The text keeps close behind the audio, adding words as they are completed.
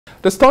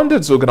The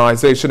Standards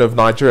Organization of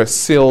Nigeria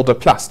sealed a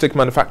plastic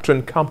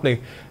manufacturing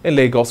company in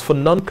Lagos for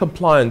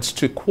non-compliance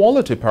to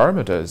quality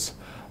parameters.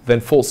 The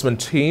enforcement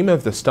team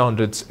of the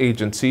Standards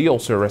Agency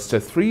also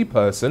arrested 3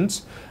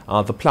 persons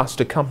at the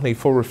plastic company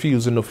for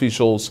refusing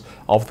officials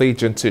of the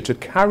agency to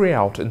carry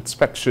out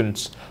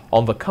inspections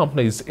on the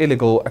company's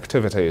illegal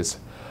activities.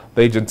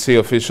 The agency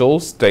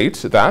officials state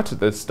that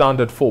the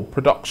standard for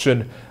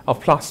production of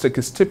plastic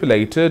is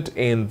stipulated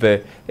in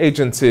the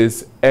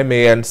agency's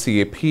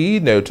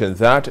MANCAP, noting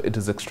that it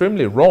is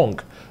extremely wrong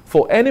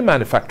for any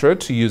manufacturer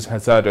to use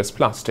hazardous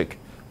plastic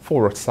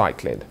for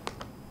recycling.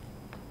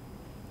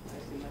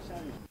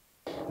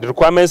 The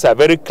requirements are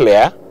very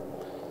clear.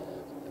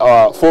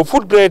 For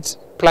food-grade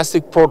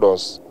plastic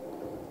products,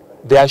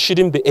 there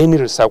shouldn't be any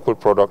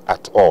recycled product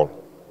at all.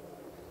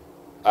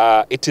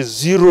 It is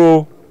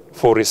zero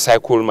for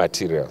recycled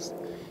materials.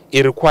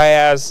 It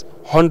requires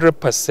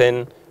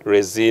 100%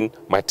 resin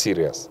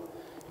materials.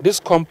 This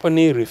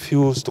company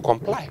refused to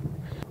comply.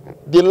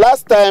 The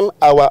last time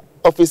our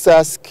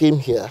officers came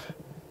here,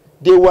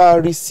 they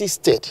were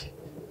resisted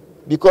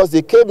because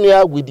they came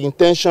here with the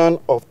intention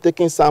of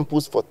taking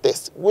samples for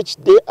tests, which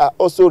they are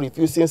also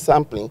refusing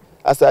sampling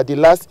as at the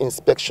last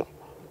inspection.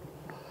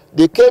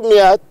 They came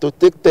here to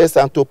take tests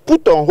and to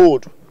put on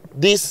hold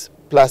these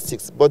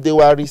plastics, but they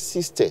were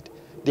resisted.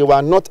 They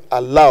were not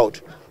allowed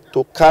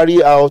to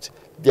carry out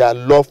their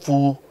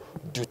lawful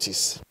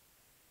duties.